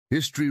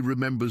History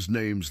remembers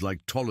names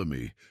like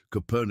Ptolemy,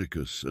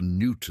 Copernicus, and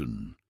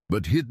Newton.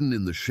 But hidden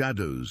in the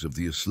shadows of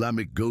the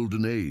Islamic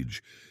Golden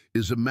Age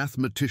is a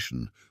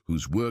mathematician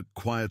whose work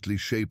quietly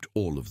shaped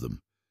all of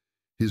them.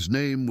 His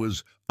name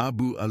was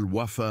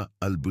al-Wafāʼ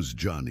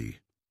al-Buzjānī.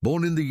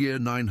 Born in the year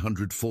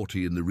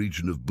 940 in the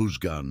region of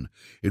Buzhgan,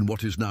 in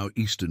what is now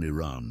eastern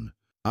Iran,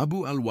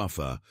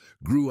 al-Wafāʼ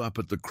grew up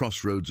at the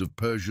crossroads of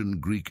Persian,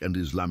 Greek, and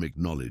Islamic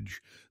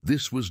knowledge.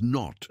 This was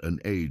not an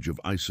age of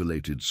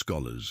isolated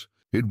scholars.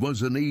 It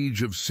was an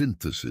age of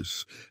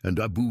synthesis, and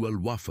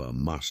al-Wafāʼ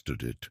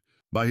mastered it.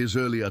 By his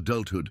early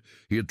adulthood,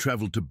 he had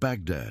traveled to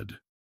Baghdad,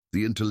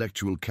 the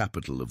intellectual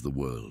capital of the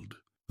world.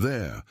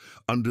 There,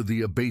 under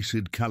the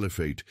Abbasid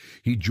Caliphate,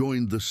 he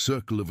joined the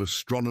circle of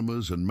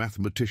astronomers and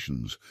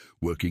mathematicians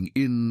working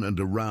in and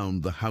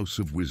around the House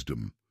of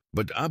Wisdom.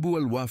 But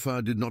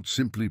al-Wafāʼ did not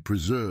simply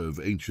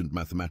preserve ancient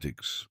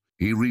mathematics.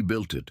 He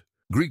rebuilt it.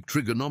 Greek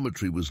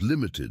trigonometry was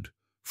limited,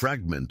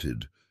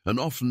 fragmented, and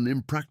often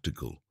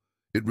impractical.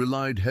 It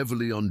relied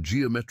heavily on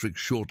geometric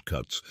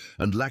shortcuts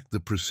and lacked the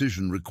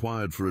precision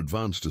required for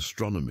advanced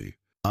astronomy.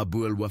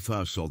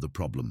 al-Wafāʼ saw the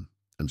problem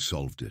and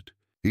solved it.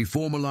 He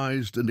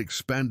formalized and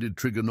expanded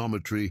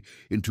trigonometry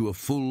into a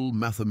full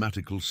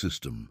mathematical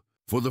system.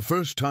 For the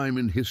first time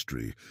in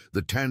history,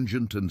 the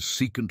tangent and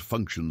secant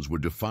functions were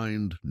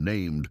defined,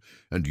 named,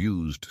 and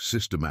used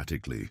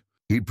systematically.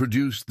 He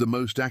produced the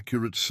most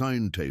accurate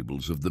sine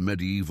tables of the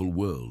medieval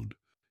world,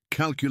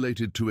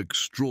 calculated to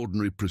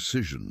extraordinary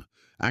precision,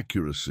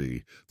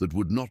 accuracy that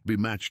would not be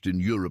matched in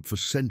Europe for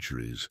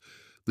centuries.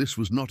 This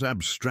was not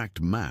abstract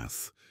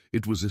math,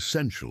 it was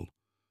essential.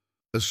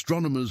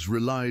 Astronomers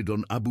relied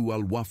on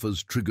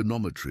al-Wafā's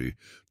trigonometry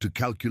to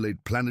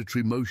calculate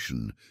planetary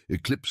motion,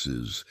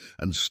 eclipses,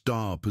 and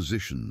star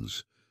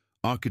positions.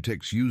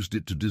 Architects used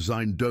it to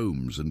design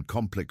domes and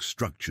complex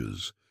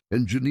structures.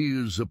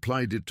 Engineers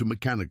applied it to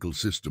mechanical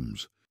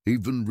systems.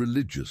 Even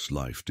religious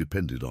life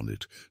depended on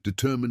it.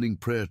 Determining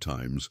prayer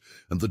times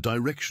and the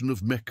direction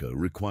of Mecca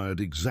required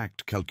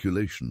exact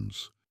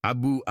calculations.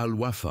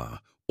 al-Wafāʼ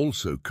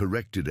also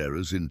corrected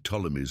errors in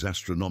Ptolemy's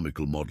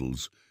astronomical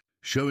models,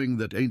 showing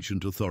that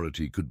ancient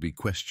authority could be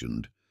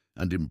questioned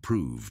and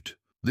improved.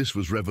 This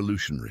was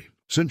revolutionary.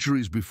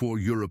 Centuries before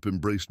Europe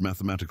embraced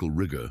mathematical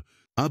rigor,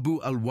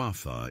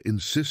 al-Wafāʼ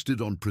insisted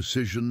on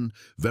precision,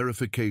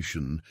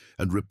 verification,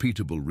 and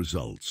repeatable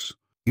results.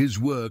 His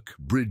work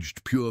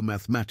bridged pure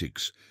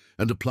mathematics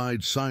and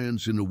applied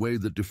science in a way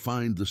that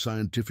defined the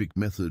scientific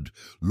method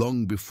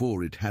long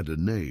before it had a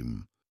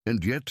name.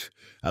 And yet,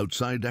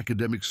 outside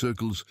academic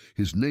circles,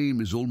 his name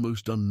is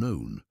almost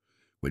unknown.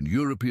 When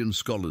European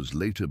scholars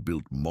later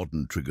built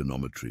modern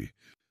trigonometry,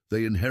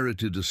 they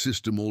inherited a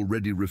system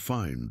already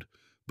refined,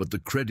 but the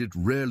credit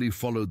rarely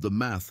followed the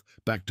math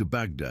back to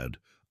Baghdad.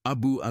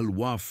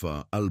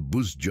 al-Wafāʼ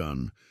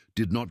al-Buzjān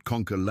did not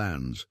conquer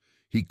lands,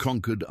 he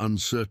conquered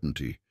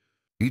uncertainty.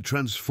 He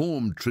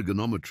transformed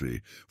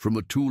trigonometry from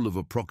a tool of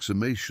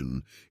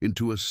approximation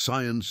into a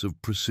science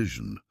of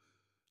precision,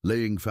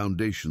 laying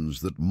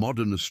foundations that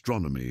modern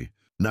astronomy,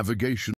 navigation,